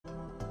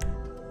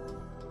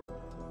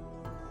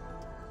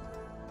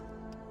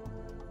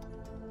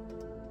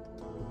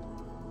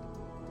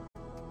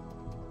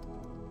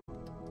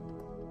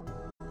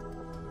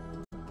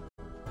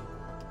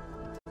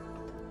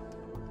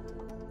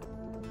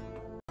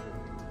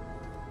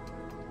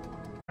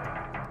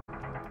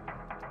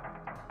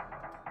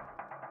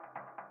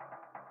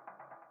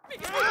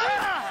Get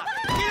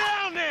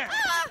down there!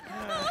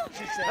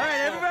 All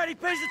right, everybody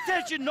pays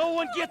attention. No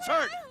one gets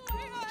hurt.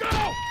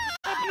 Go!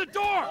 Open the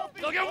door!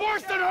 They'll get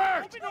worse than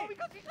hurt!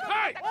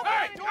 Hey!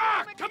 Hey!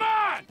 Ah! Come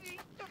on!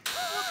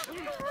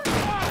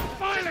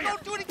 Finally!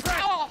 Don't do anything!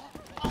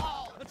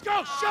 Let's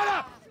go! Shut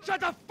up! Shut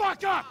the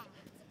fuck up!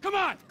 Come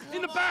on!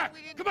 In the back!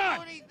 Come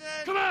on!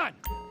 Come on!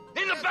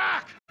 In the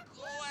back!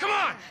 Come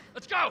on!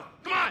 Let's go!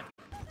 Come on!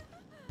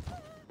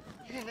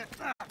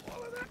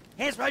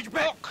 Hands behind your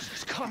back.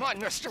 Come on,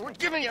 mister. We're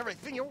giving you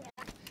everything you want.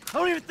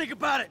 Don't even think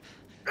about it.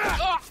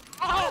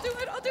 I'll do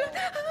it, I'll do it.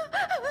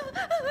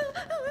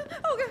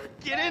 Oh, God.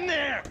 Get in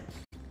there.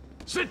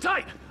 Sit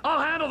tight! I'll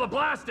handle the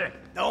blasting!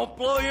 Don't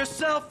blow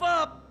yourself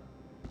up.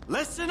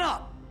 Listen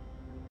up.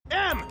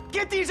 M!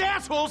 Get these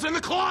assholes in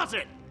the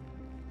closet!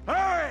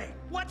 Hurry.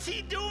 What's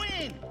he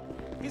doing?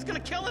 He's gonna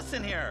kill us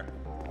in here.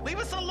 Leave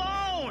us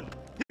alone.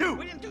 You.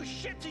 We didn't do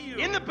shit to you.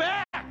 In the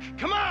back.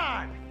 Come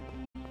on.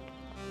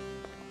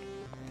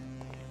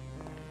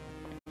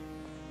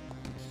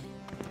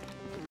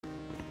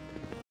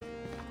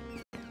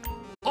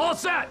 All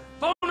set!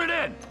 Phone it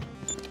in!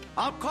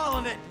 I'm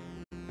calling it.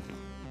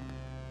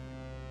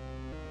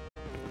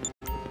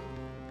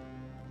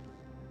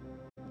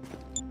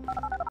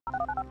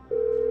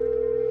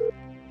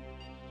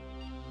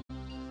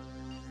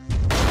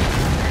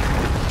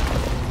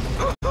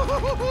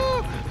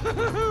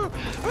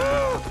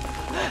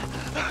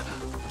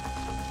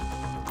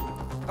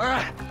 All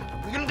right,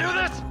 we gonna do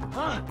this?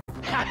 Huh?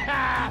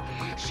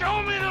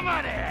 Show me the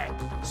money!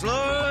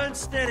 Slow and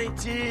steady,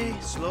 T.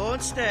 Slow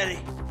and steady.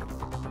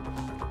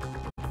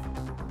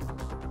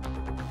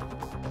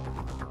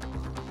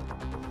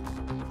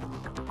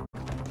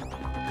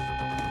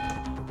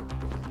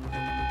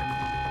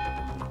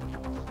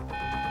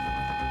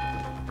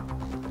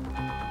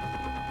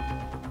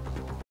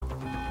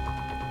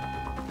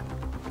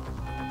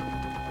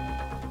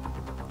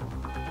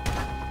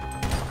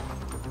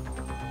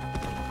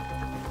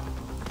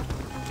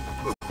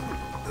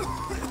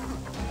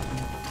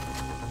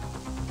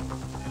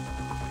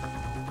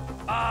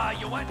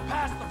 You went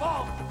past the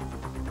vault!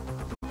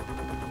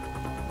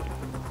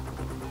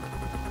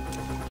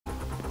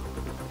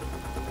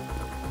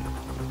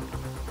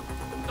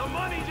 The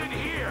money's in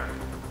here!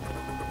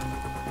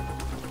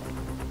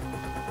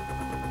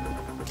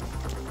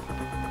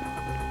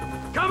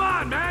 Come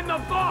on, man, the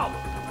vault!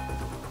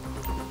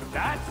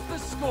 That's the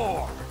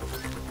score!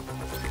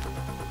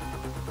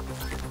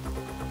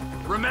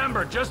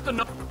 Remember, just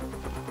enough...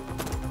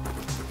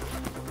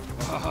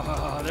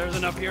 there's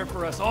enough here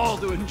for us all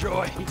to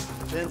enjoy.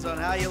 Depends on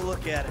how you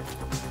look at it.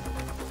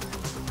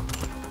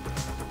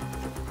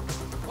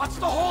 What's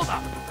the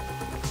holdup?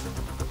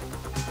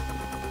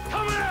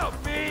 Coming out,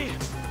 B!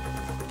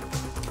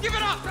 Give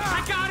it up!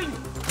 I got him!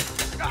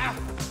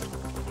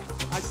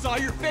 I saw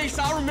your face,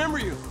 I'll remember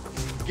you.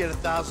 You get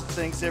 1,000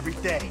 things every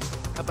day.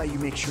 How about you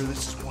make sure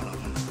this is one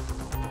of them?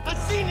 I've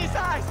seen his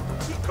eyes.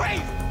 He's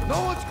crazy.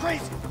 No one's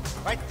crazy.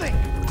 I think.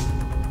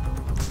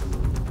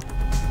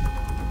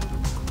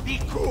 Be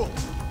cool.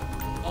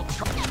 I'll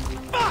try.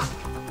 Fuck!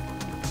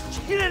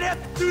 You didn't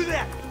have to do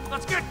that!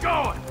 Let's get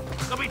going!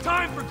 There'll be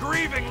time for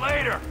grieving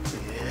later!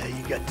 Yeah,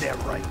 you got that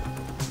right.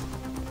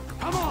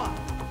 Come on!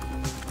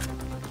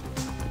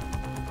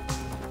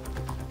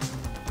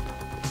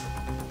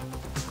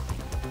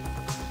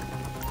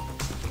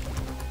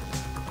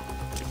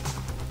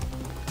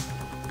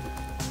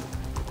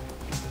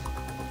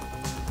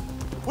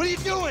 What are you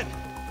doing?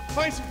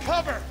 Find some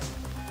cover!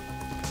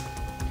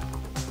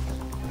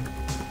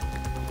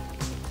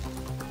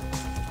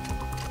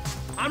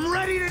 I'm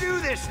ready to do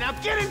this! Now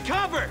get in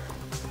cover!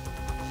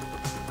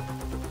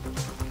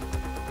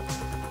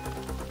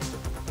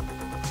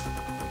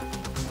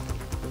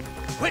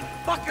 Quit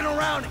fucking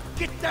around and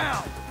get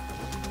down!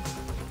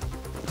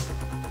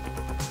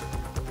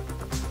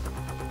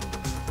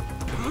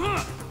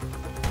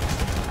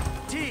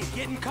 T,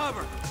 get in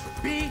cover.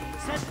 B,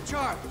 set the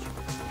charge.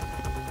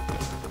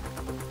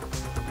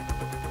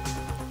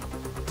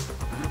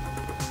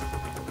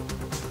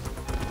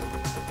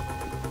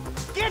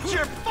 Get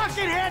your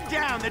fucking head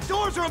down! The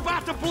doors are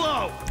about to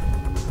blow!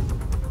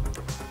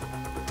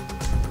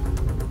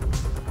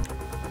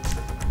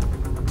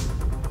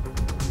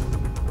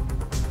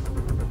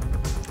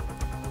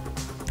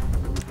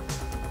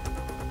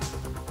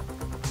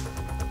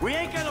 We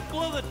ain't gonna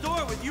blow the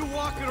door with you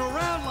walking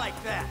around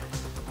like that!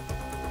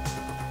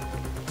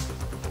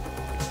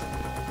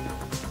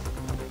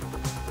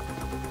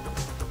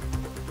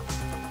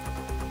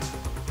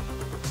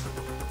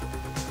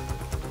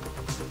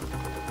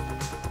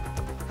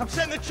 I'm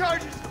setting the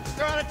charges.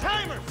 They're on a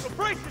timer, so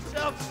brace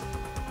yourselves.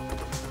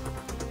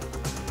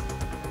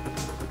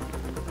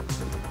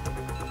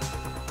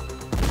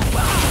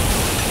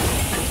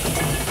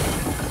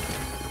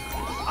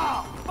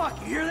 Oh, fuck,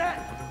 you hear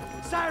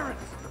that? Sirens.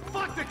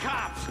 Fuck the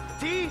cops.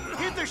 T,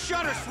 hit the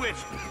shutter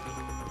switch.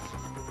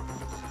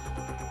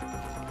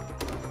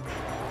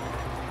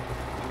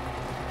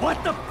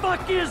 What the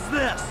fuck is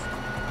this?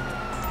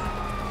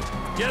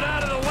 Get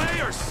out of the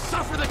way or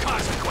suffer the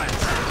consequence!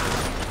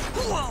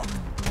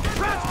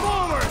 Press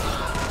forward!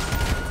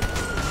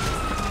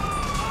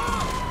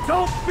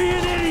 Don't be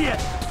an idiot!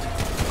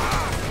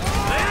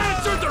 They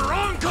answered the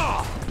wrong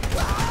call!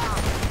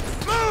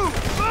 Move!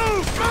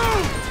 Move!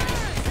 Move!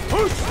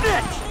 Who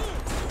snitched?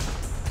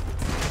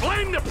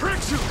 Blame the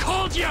pricks who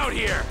called you out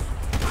here!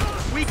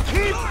 We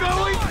keep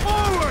going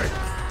forward!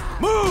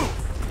 Move!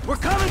 We're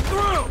coming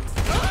through!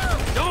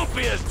 Don't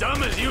be as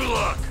dumb as you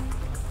look!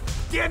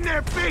 Get in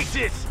their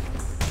faces!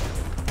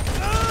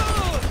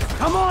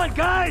 Come on,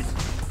 guys!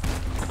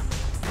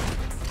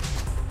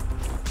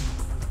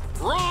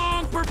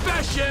 Wrong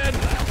profession!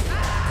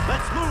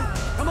 Let's move!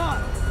 Come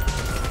on!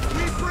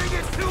 We bring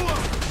it to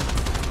them!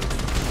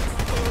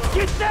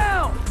 Get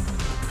down!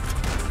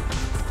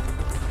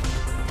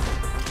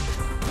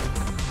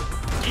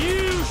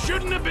 You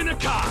shouldn't have been a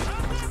cop!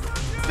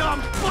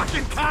 Dumb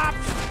fucking cops!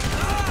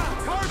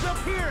 Car's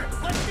up here!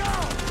 Let's go!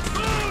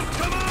 Move!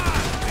 Come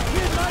on! The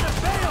kid might have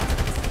failed!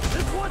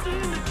 This wasn't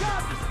in the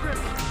job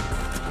description!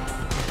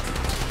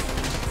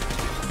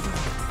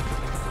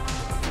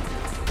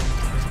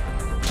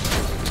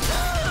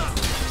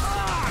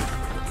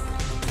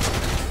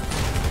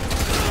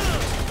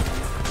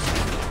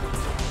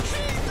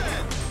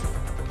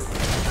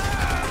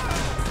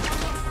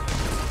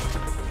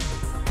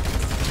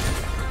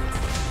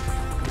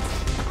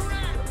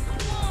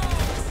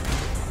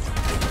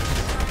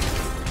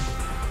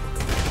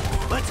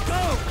 Let's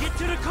go! Get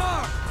to the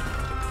car!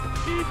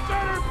 He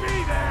better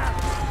be there!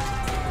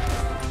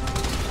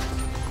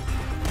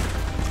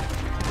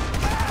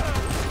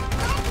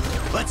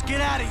 Let's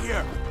get out of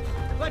here!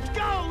 Let's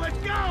go! Let's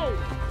go!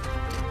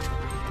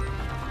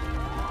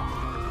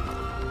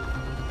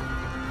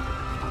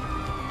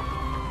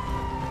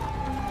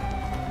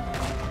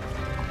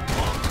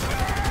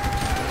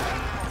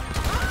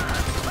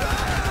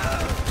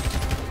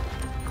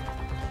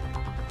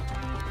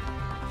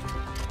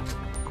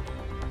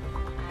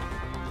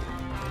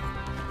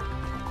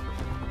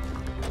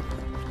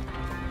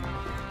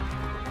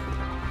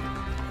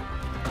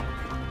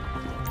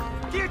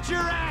 Get your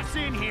ass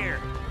in here!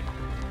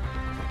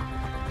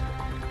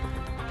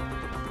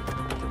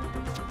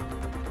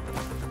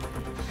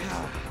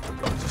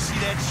 Did you see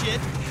that shit?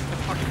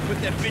 Fucking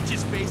put that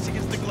bitch's face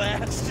against the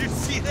glass. Did you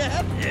see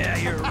that? Yeah,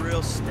 you're a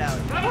real stout.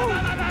 Fuck,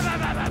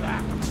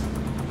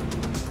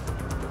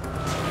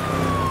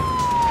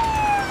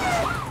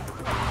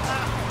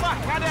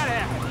 how'd that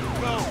happen?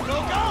 Go, go,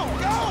 go,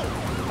 go!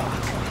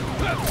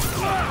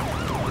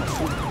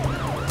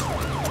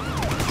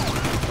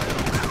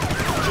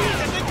 Jeez,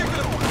 I think they're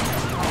gonna...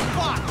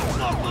 Fuck!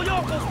 Local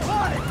yokels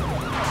spotted!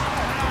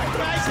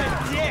 Guy's a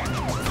dick!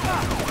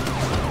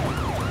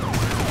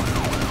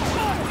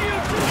 Fuck you!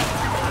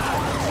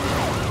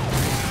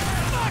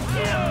 Fuck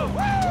you!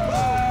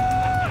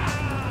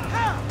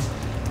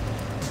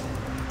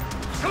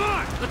 Come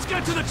on! Let's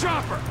get to the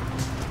chopper!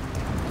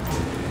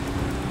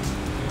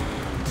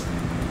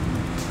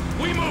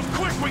 We move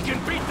quick, we can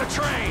beat the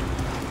train!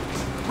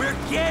 We're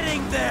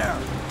getting there!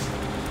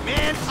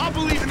 Man, I'll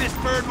believe in this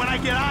bird when I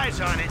get eyes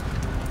on it.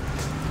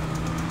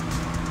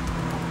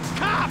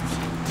 Cops!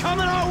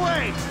 Coming our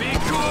way! Be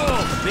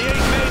cool! They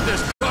ain't made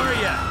this car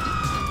yet!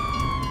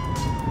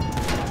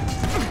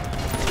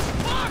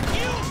 Fuck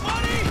you,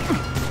 buddy!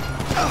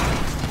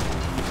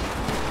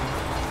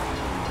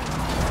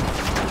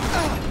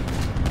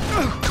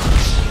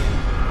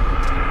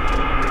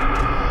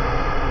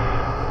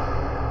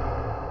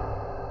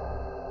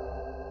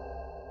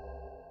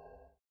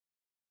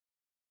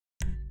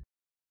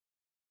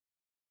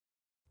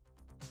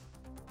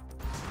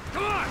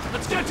 Come on!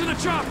 Let's get to the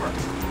chopper!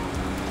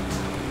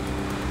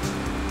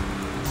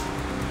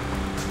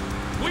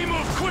 We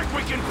move quick,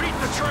 we can beat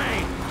the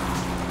train!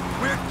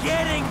 We're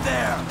getting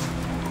there!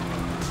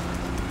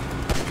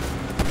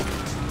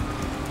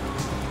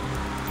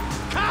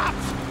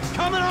 Cops!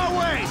 Coming our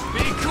way!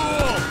 Be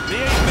cool!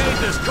 They ain't made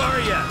this car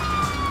yet!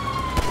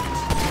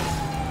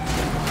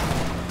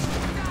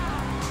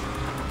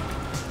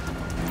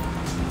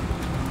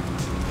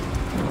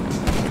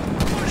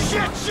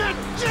 Shit, shit,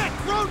 shit!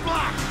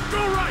 Roadblock!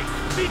 Go right!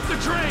 Beat the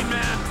train,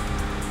 man!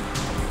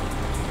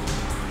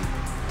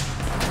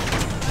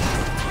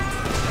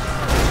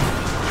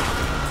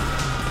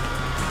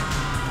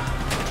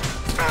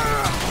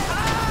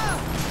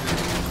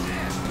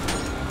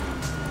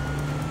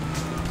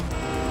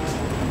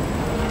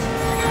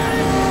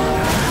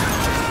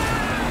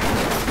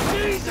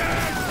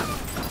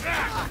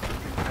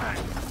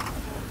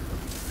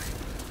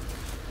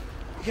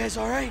 You guys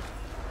alright?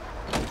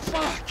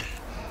 Fuck!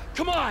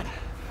 Come on!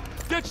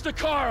 Ditch the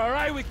car, all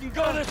right? We can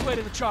go this way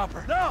to the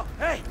chopper. No!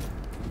 Hey!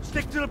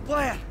 Stick to the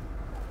plan!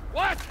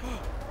 What?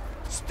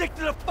 Stick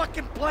to the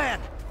fucking plan!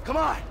 Come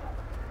on!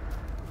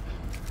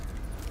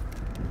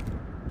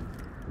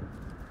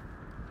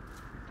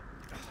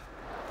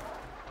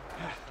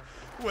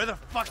 Where the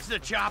fuck's the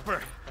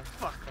chopper?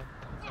 Fuck.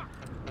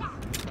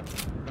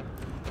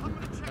 I'm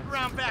gonna check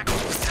around back.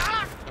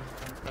 Ah!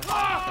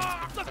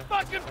 Ah! The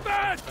fucking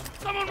bed!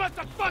 Someone must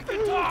have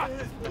fucking talked!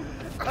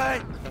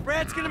 Hey,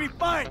 Brad's gonna be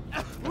fine.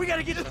 We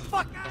gotta get the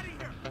fuck out of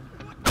here.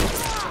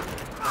 Ah!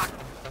 Fuck!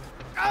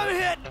 I'm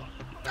hit!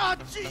 Oh,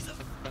 Jesus!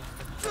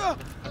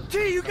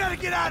 T, you gotta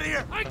get out of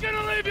here! I'm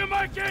gonna leave you,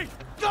 Mikey!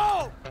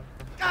 Go!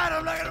 God,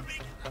 I'm not gonna be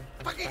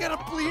fucking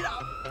gonna bleed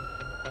out!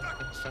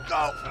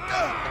 Go!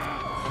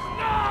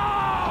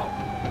 No!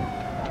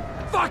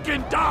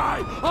 Fucking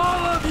die!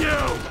 All of you!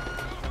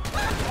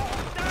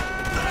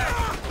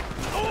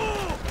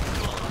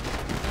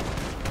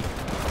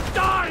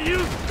 Die, you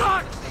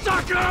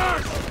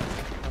cocksuckers!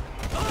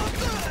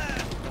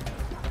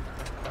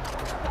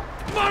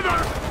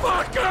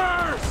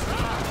 Motherfuckers!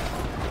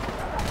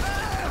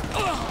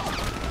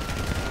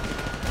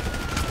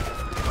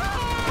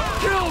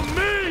 Kill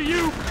me,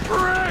 you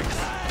pricks!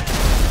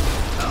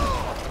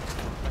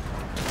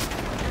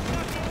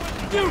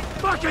 You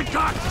fucking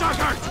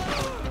cocksuckers!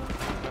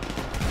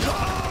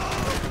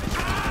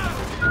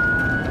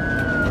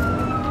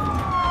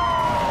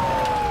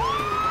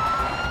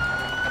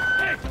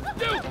 Hey,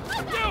 you,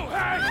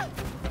 hey!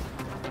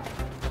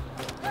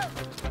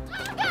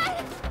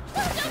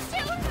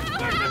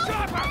 Where's the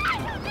chopper?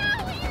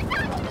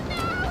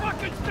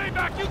 Fucking stay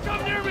back! You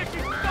come near me, you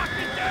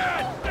fucking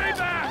dead! Stay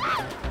back!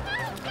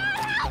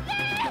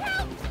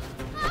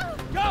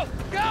 Go!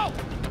 Go!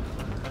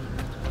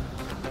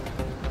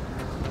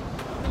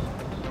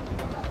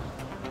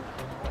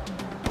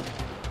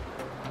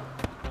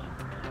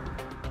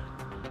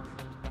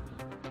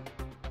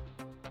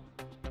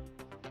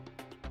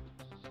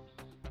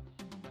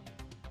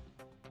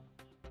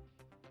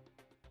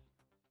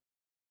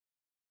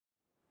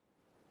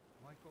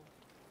 Michael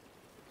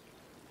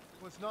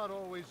was not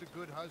always a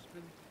good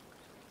husband,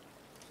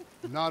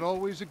 not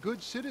always a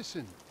good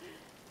citizen.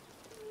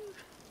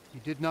 He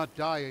did not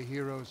die a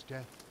hero's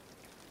death,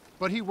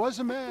 but he was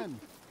a man.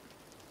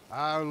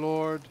 Our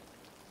Lord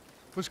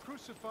was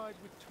crucified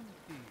with 2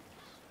 thieves,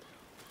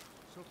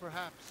 so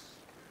perhaps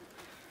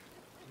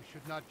we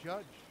should not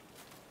judge.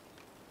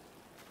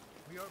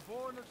 We are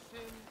born of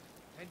sin,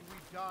 and we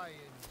die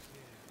in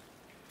sin.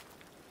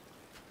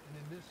 And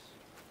in this,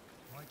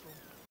 Michael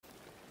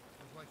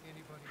was like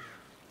anybody else.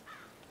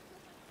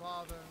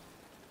 Father,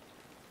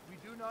 we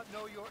do not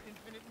know your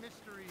infinite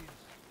mysteries,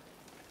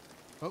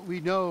 but we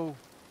know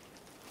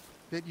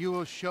that you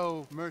will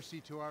show mercy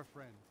to our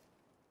friend.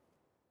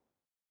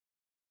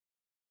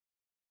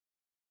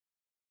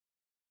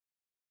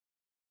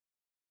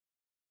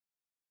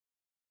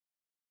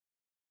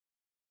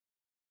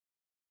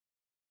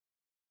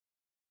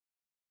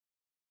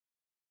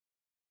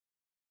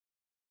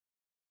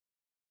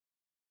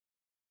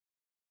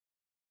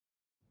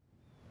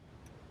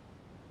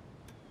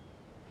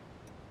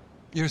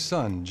 Your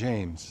son,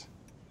 James.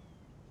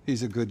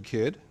 He's a good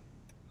kid.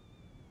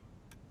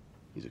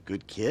 He's a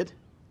good kid?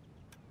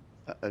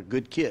 A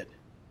good kid?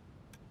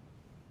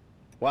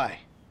 Why?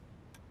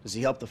 Does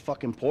he help the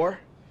fucking poor?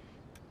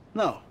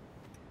 No.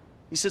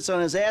 He sits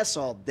on his ass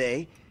all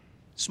day,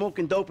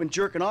 smoking dope and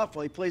jerking off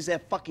while he plays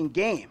that fucking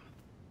game.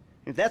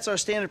 If that's our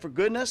standard for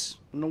goodness,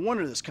 no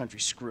wonder this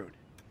country's screwed.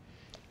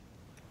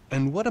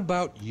 And what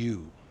about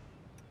you?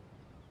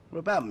 What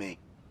about me?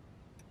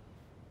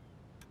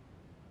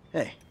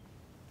 Hey.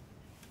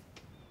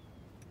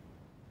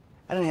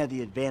 I don't have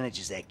the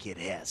advantages that kid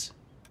has.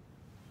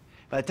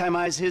 By the time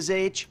I was his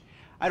age,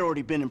 I'd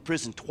already been in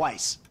prison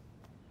twice.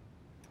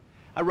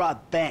 I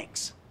robbed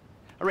banks.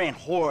 I ran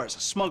whores.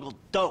 I smuggled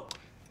dope.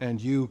 And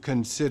you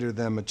consider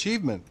them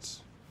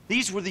achievements?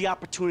 These were the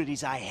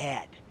opportunities I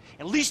had.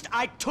 At least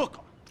I took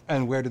them.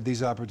 And where did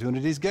these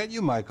opportunities get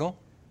you, Michael?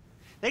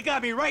 They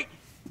got me right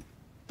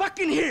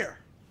fucking here.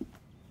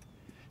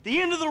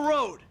 The end of the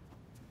road.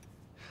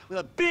 With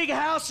a big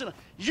house and a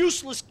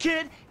useless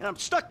kid, and I'm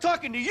stuck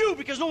talking to you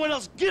because no one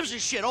else gives a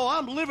shit. Oh,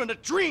 I'm living a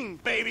dream,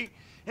 baby.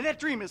 And that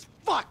dream is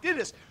fucked. It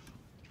is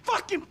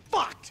fucking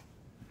fucked.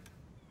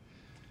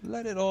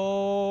 Let it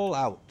all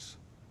out.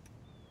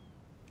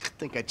 I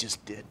think I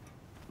just did.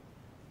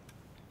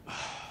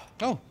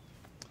 Oh.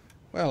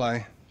 Well,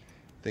 I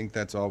think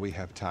that's all we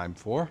have time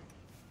for.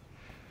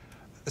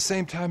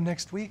 Same time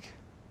next week?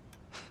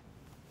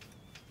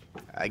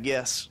 I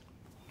guess.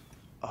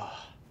 I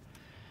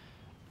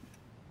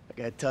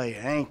gotta tell you,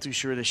 I ain't too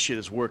sure this shit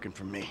is working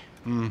for me.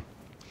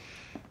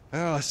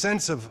 Well, a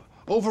sense of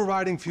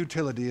overriding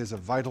futility is a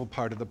vital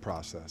part of the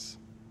process.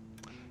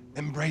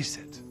 Embrace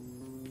it.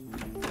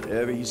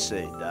 Whatever you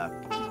say, Doc.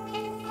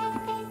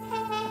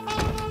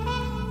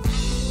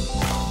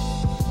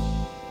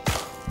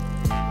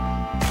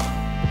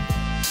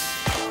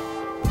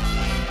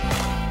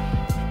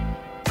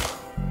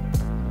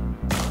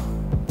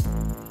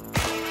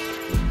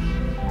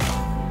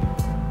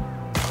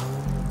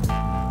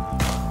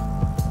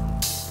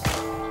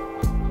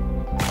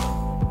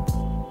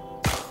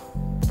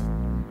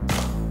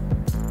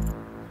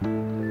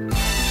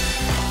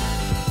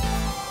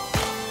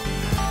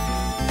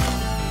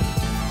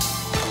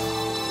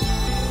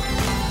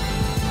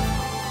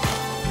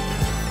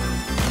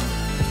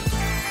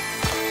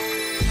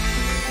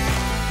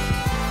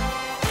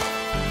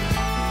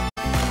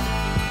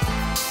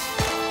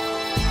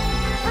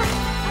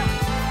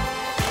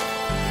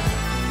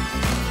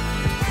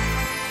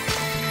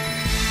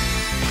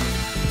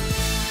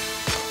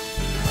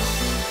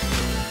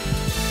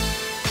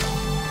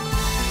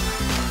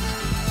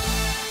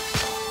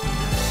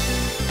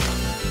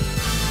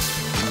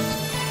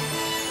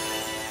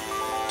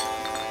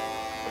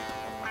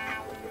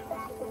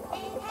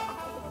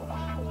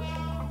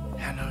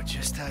 know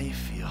just how you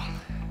feel.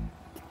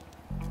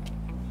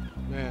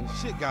 Man,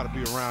 shit gotta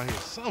be around here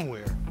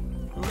somewhere.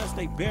 Unless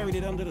they buried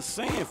it under the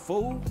sand,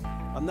 fool.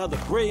 Another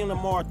brilliant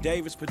Lamar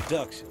Davis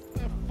production.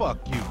 Man, fuck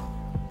you.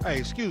 Hey,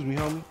 excuse me,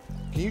 homie.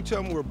 Can you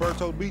tell me where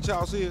Berto's beach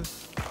house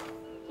is?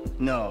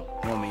 No,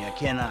 homie, I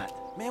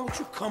cannot. Man, would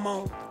you come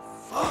on?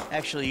 Fuck.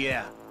 Actually,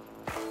 yeah.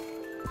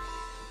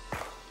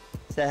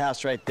 It's that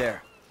house right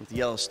there, with the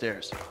yellow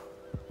stairs.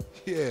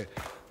 Yeah,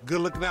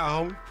 good looking out,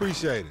 homie.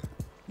 Appreciate it.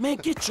 Man,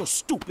 get your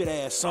stupid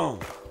ass on.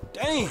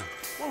 Damn,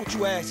 why don't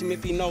you ask him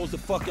if he knows the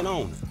fucking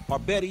owner? Or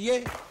better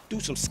yet, do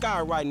some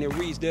skywriting that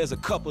reads there's a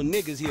couple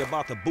niggas here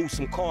about to boost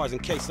some cars in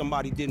case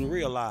somebody didn't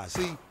realize.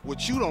 See,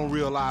 what you don't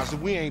realize is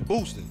we ain't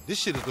boosting. This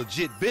shit is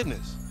legit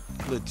business.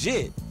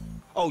 Legit?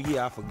 Oh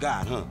yeah, I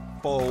forgot, huh?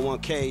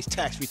 401ks,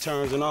 tax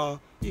returns and all?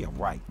 Yeah,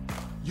 right.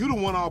 You the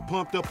one all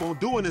pumped up on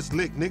doing this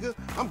lick, nigga.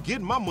 I'm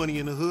getting my money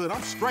in the hood.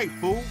 I'm straight,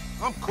 fool.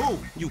 I'm cool.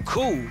 You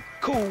cool?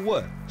 Cool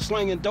what?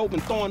 Slinging dope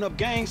and throwing up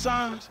gang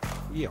signs?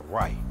 Yeah,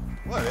 right.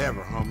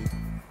 Whatever, homie.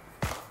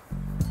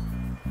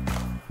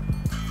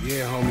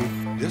 Yeah,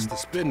 homie. This the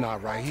spin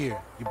knot right here.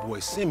 Your boy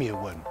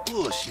Simeon wasn't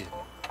bullshitting.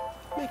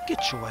 Man,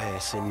 get your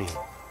ass in there.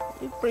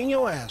 You bring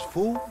your ass,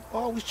 fool.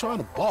 Always trying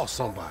to boss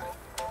somebody.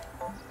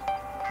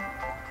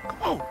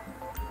 Come on.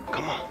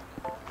 Come on.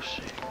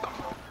 Shit, come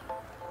on.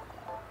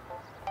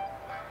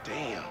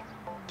 Damn.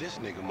 This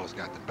nigga must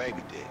got the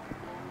baby dick.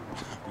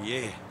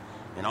 Yeah,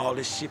 and all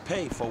this shit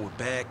paid for with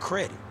bad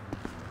credit.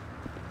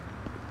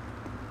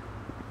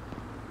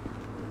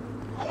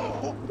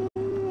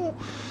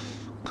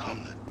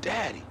 Come to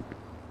daddy.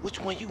 Which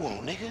one you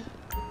want, nigga?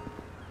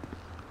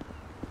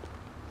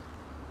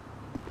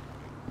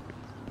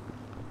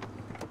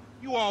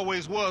 You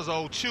always was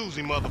old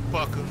choosy,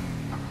 motherfucker.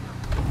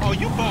 Oh,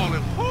 you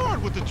ballin'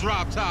 hard with the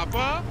drop top,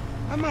 huh?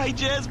 I might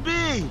just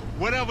be.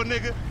 Whatever,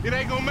 nigga. It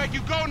ain't gonna make you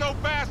go no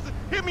faster.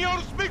 Hit me on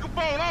the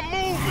speakerphone. I'm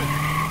moving.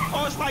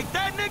 Oh, it's like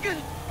that, nigga?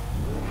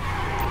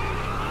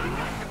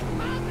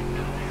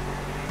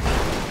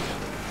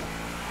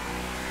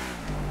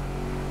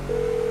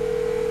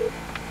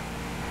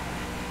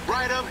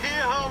 Right up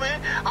here,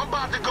 homie. I'm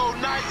about to go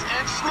nice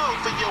and slow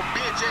for your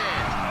bitch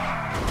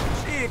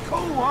ass. Shit,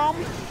 cool,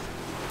 homie.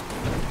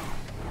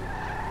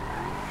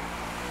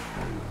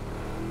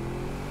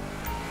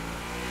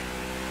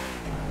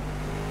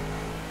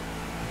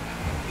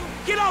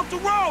 Get off the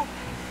road!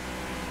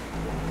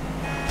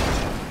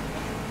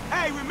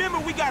 Hey, remember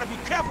we gotta be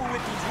careful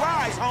with these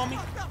rides, homie.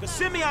 Cause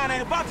Simeon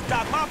ain't about to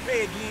dock my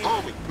pay again.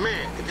 Homie,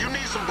 man, if you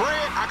need some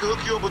bread, I can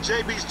hook you up with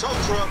JB's tow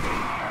truck.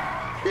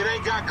 It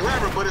ain't got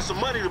glamour, but it's some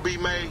money to be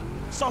made.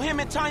 So him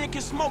and Tanya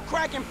can smoke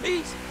crack in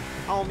peace?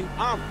 Homie,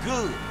 I'm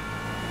good.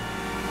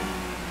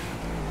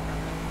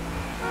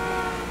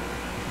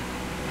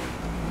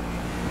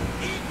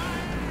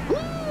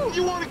 Woo!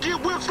 You wanna get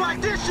whips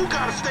like this, you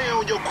gotta stay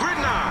on your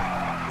gridiron.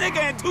 Nigga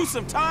and do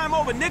some time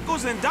over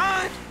nickels and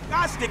dimes?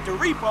 I stick to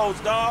repos,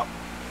 dawg.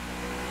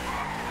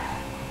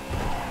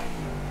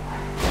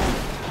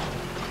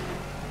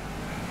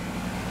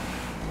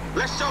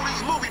 Let's show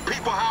these movie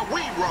people how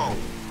we roll.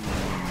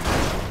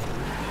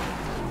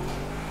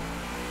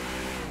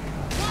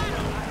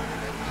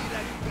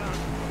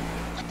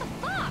 What the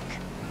fuck?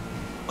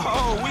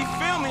 Oh, we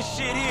filming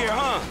shit here,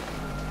 huh?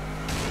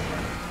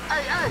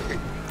 Hey,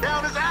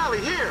 down this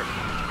alley here.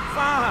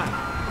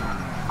 Fine.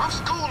 I'm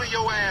schooling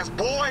your ass,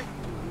 boy.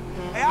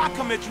 Hey, I'll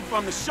come at you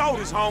from the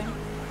shoulders, homie.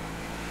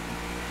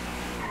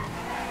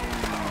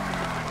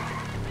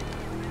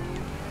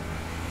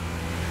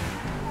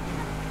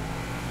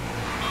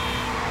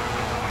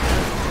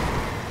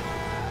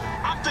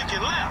 I'm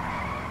thinking left.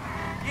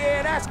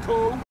 Yeah, that's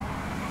cool.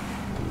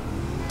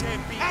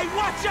 Hey,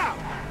 watch out!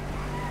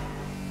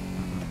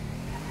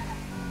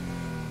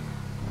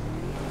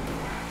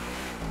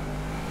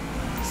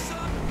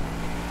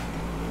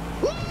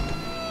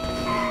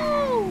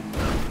 Woo!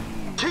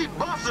 Keep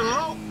busting,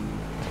 low.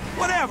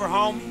 Whatever,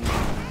 homie.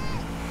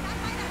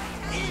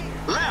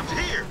 Left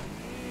here.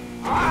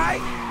 All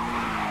right.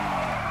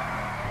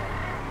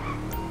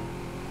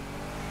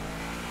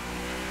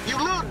 You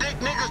little dick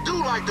niggas do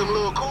like them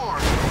little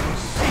cars.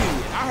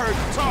 Shit, I heard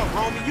you talk,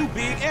 homie. You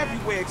big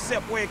everywhere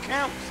except where it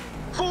counts.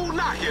 Fool,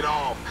 knock it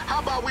off. How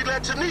about we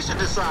let Tanisha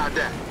decide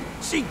that?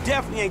 She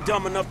definitely ain't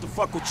dumb enough to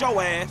fuck with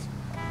your ass.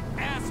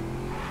 Ass.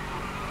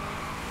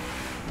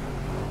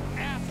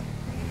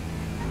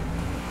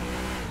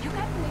 You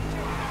got the picture.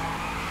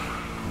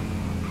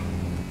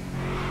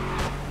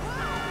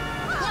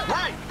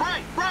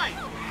 Right.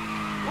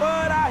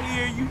 What? I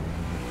hear you.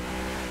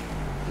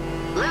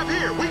 Left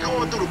here. We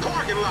going through the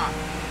parking lot.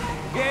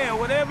 Yeah,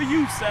 whatever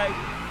you say.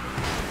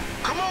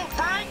 Come on,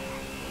 Frank.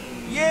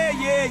 Yeah.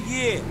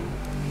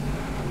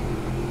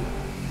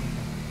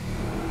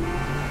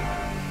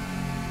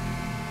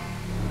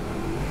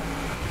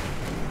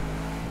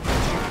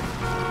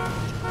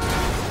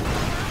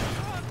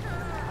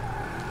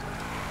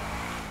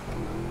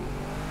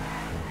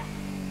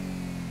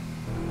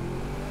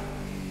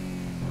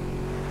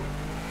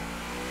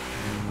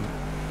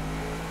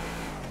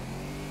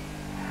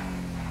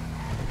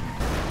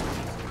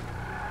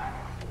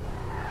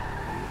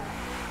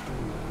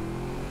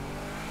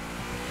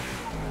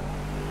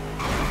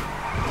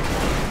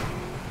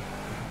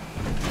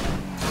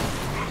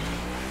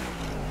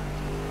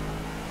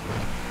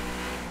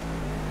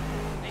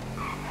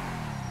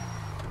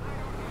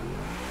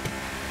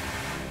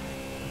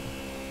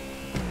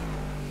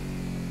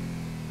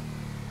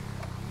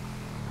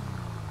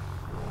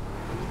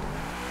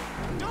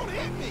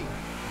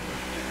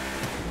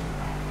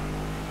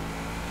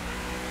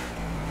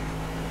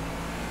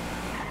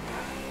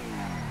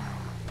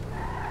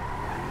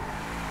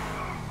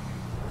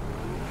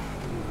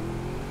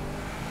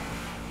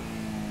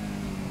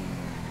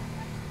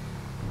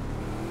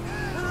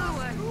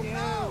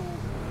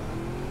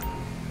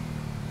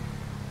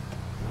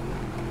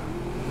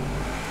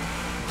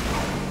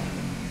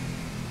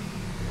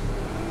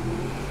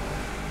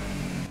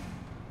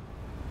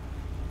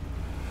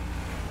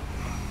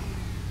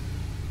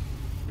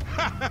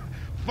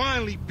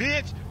 finally,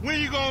 bitch.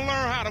 When you gonna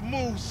learn how to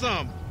move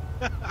something?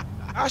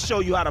 I'll show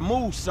you how to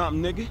move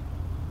something, nigga.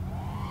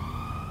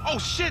 Oh,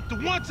 shit, the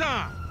one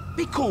time.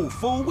 Be cool,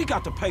 fool. We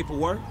got the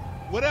paperwork.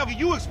 Whatever,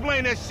 you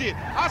explain that shit.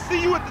 I'll see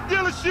you at the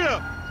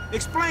dealership.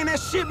 Explain that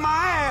shit my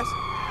ass.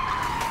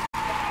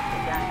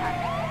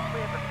 We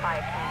have a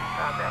fire plan in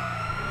progress.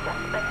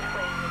 Suspect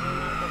fleeing the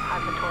Union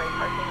Depository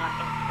parking lot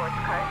in sports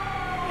cars.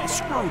 Man,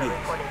 screw this.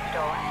 Reported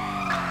stolen.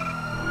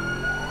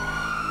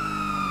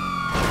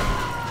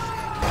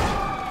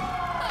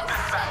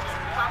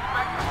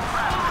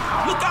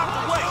 Look out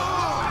the way!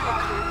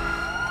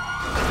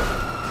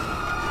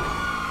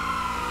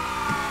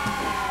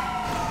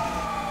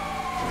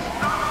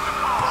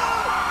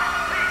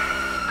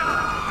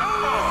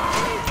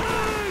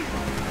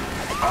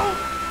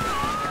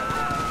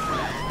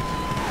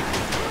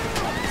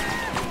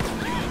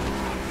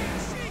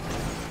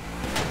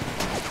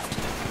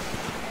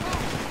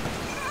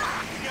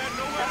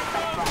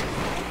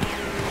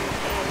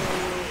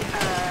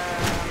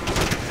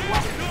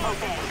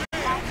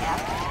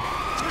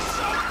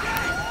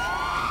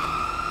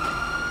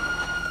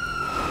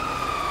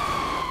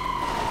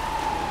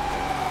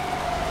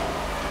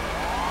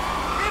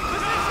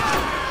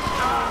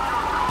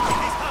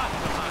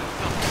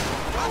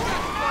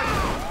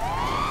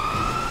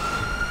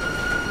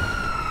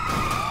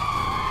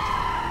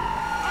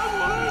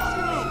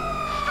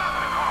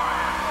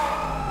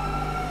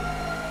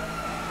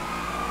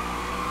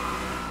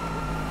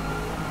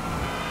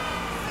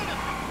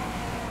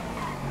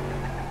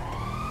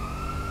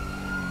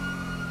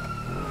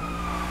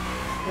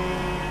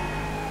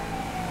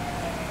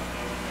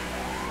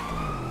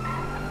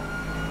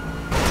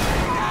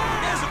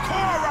 There's a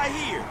car right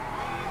here.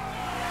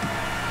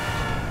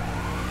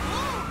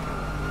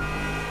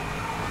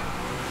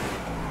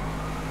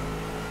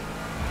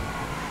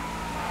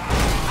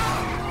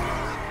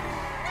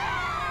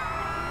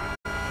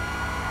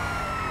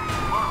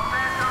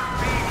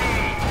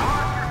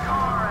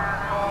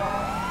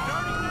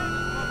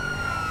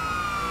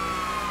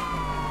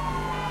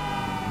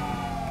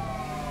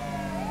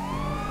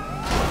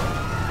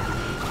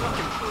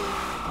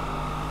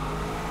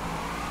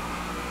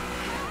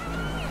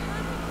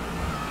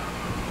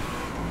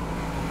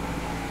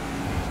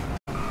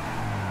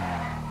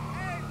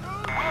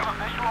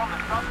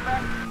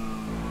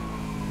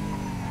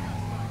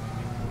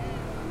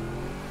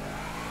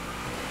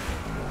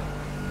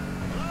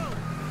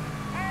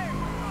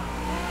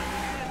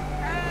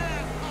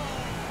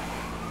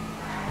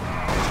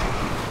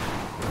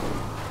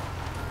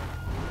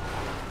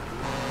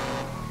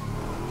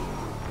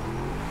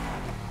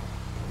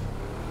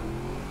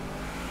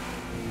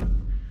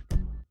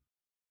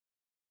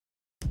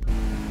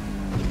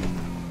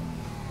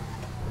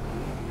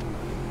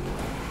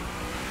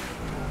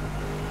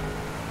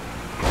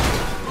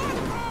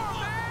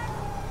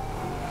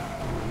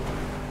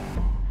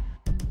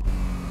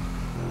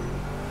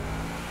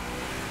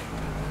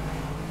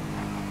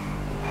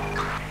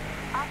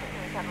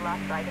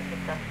 Lost sight of the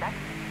suspect.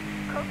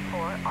 Code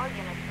 4, all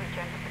units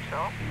return to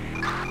patrol.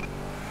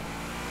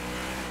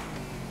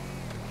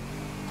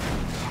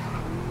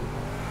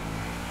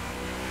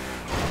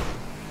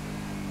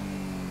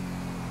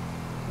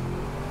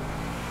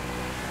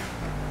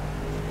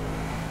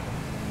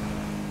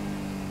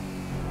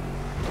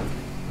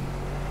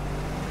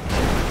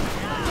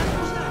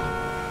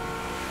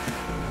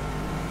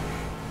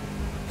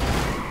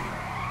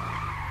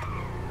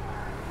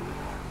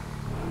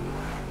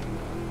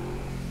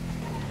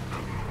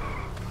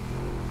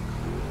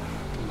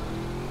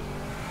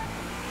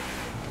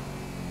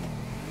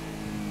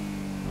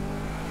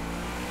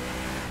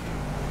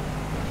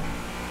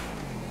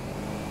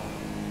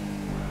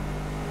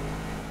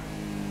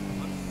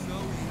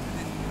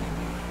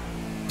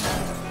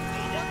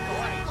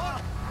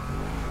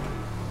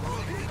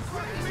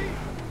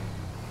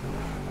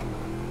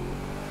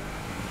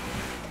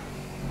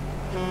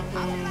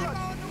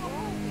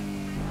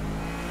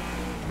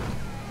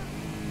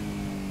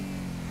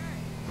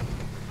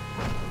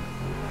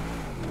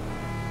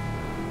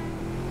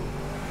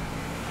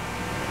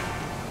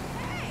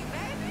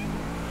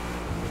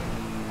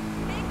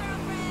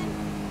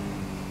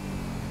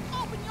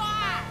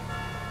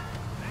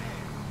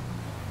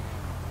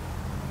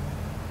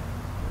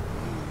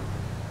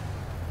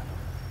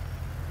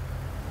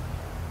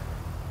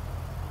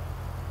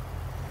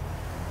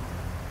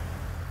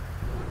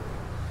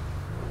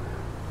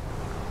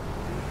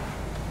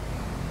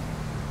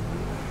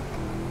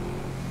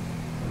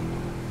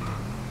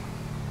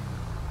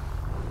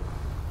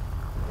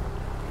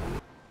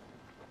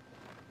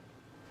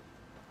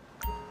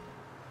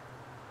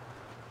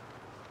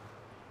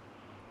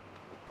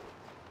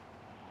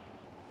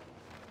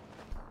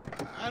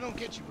 I don't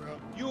get you, bro.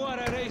 You are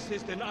a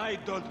racist and I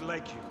don't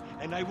like you.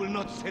 And I will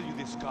not sell you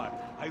this car.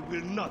 I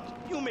will not.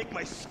 You make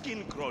my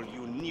skin crawl,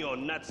 you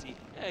neo-Nazi.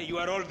 Hey, you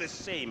are all the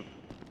same.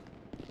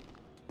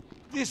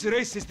 This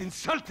racist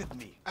insulted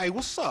me. Hey,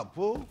 what's up,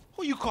 fool?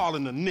 Who you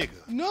calling a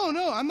nigga? No,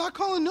 I'm not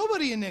calling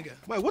nobody a nigga.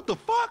 Wait, what the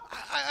fuck?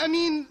 I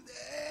mean,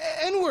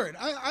 N-word.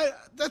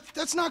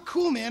 That's not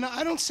cool, man.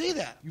 I don't say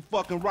that. You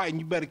fucking right, and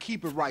you better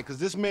keep it right, because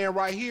this man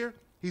right here,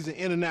 he's an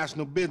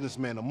international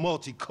businessman, a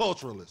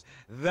multiculturalist.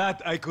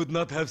 That I could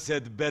not have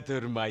said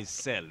better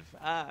myself.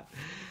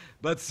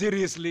 But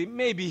seriously,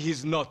 maybe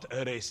he's not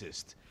a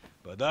racist.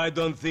 But I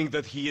don't think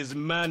that he is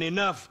man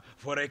enough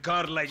for a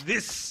car like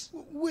this.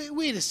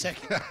 Wait a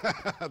second.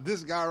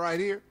 This guy right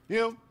here,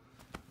 him,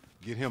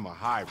 get him a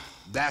hybrid.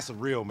 That's a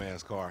real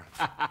man's car.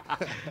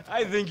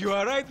 I think you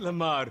are right,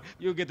 Lamar.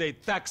 You get a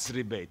tax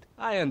rebate.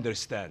 I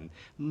understand.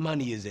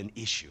 Money is an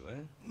issue,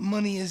 eh?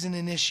 Money isn't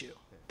an issue.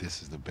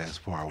 This is the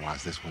best part.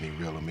 Watch this when he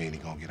reel him in. He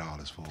gonna get all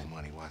his full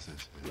money. Watch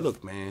this.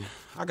 Look, man,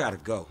 I gotta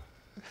go.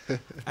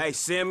 Hey,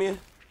 Simeon,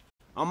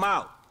 I'm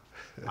out.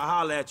 I'll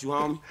holler at you,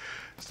 homie.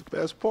 It's the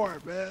best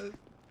part, man.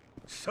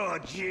 So,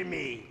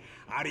 Jimmy,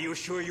 are you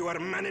sure you are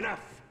man enough?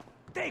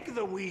 Take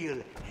the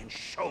wheel and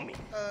show me.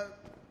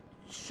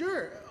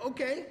 Sure,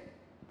 okay.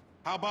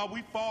 How about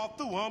we fall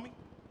through, homie?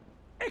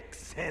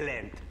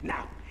 Excellent.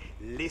 Now,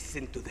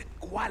 listen to the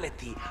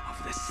quality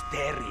of the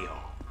stereo.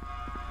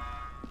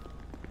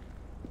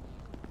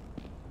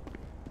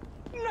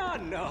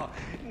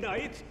 No,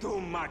 it's too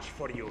much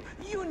for you.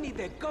 You need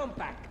a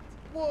compact.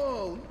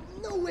 Whoa,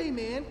 no way,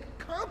 man.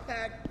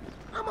 Compact?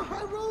 I'm a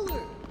high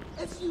roller.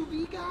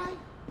 SUV guy?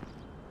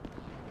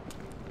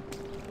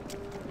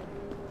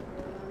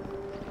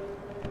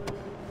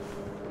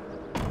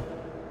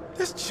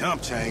 This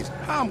chump change.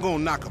 How I'm gonna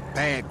knock a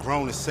bad,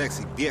 grown and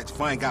sexy bitch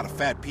if I ain't got a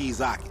fat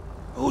peasocket?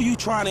 Who you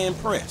trying to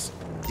impress?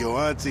 Your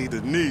auntie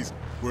Denise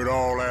with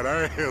all that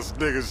ass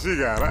nigga she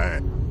got, eh?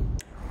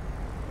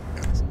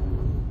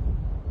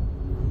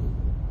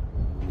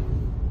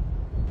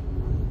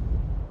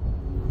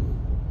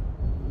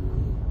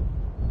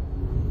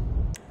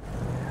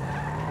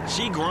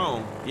 She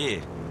grown,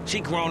 yeah. She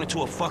grown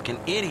into a fucking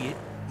idiot.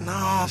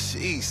 No,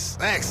 she's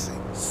sexy.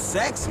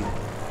 Sexy?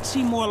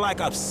 She more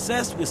like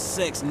obsessed with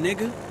sex,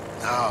 nigga.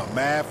 Oh,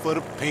 mad for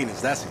the penis.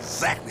 That's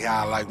exactly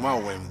how I like my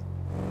women.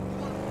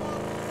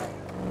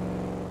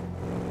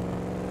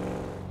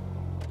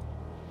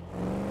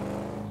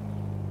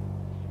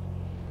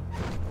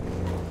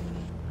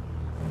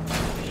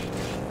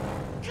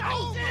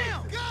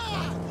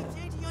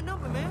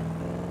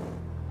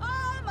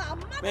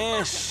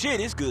 Man, shit,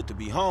 it's good to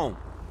be home.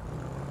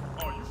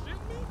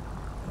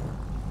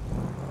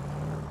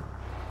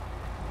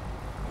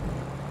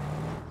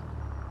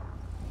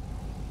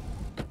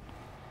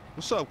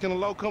 What's up? Can a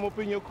low come up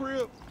in your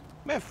crib?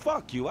 Man,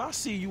 fuck you. I'll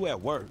see you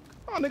at work.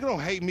 Oh, nigga, don't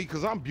hate me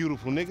because I'm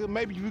beautiful, nigga.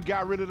 Maybe you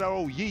got rid of that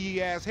old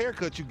yee-yee-ass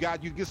haircut you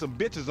got, you get some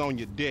bitches on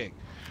your dick.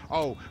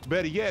 Oh,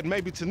 better yet,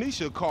 maybe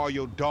Tanisha will call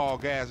your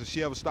dog ass if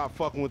she ever stop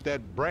fucking with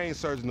that brain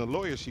surgeon, the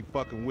lawyer she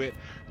fucking with,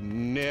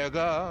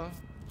 nigga.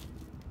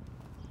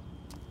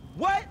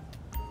 What?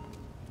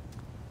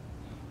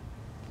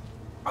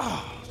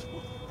 Oh,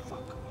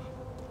 fuck.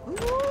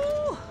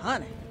 Ooh,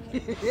 honey.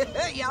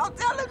 Y'all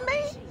telling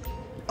me?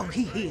 Oh,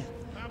 he here.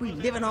 We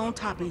living on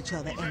top of each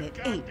other, and it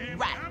ain't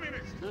right.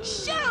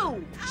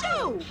 Shoo!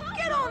 Shoo!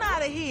 Get on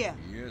out of here.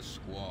 Yes,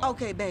 squad.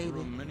 Okay, baby.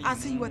 I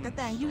see you at the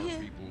thing. You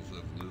hear?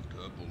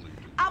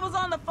 I was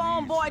on the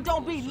phone, boy.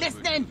 Don't be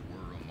listening.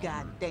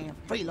 Goddamn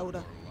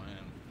freeloader.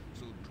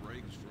 So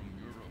dregs from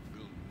Europe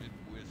built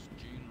Midwest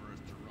chain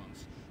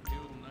restaurants,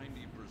 kill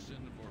 90%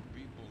 of our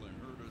people and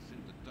herd us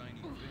into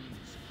tiny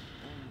bins,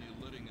 only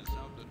letting us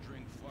out to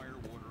drink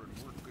firewater and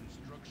work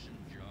construction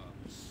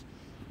jobs.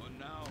 But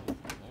now,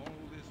 all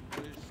this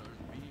bliss is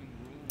being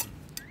ruined.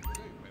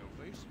 Hey,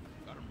 Paleface,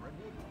 got him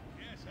redwood?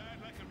 Yes,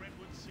 I'd like a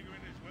redwood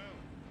cigarette as well.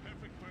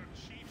 Perfect for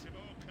chiefs of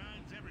all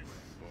kinds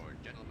everywhere. For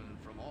gentlemen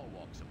from all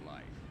walks of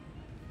life.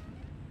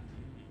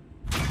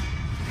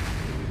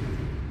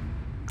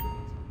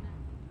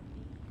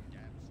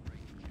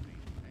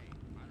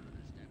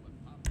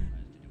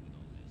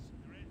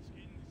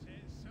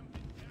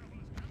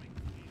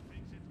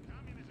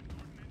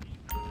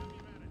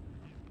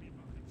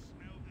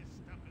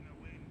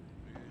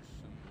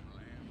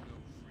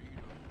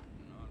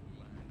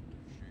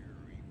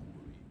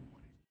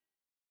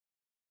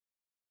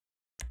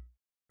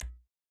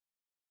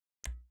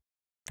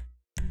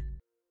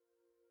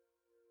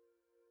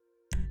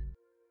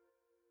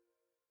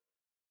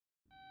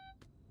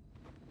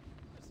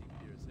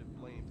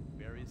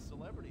 Various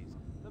celebrities,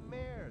 the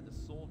mayor, the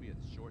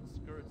Soviets, short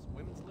skirts,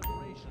 women's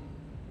liberation,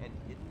 and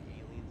hidden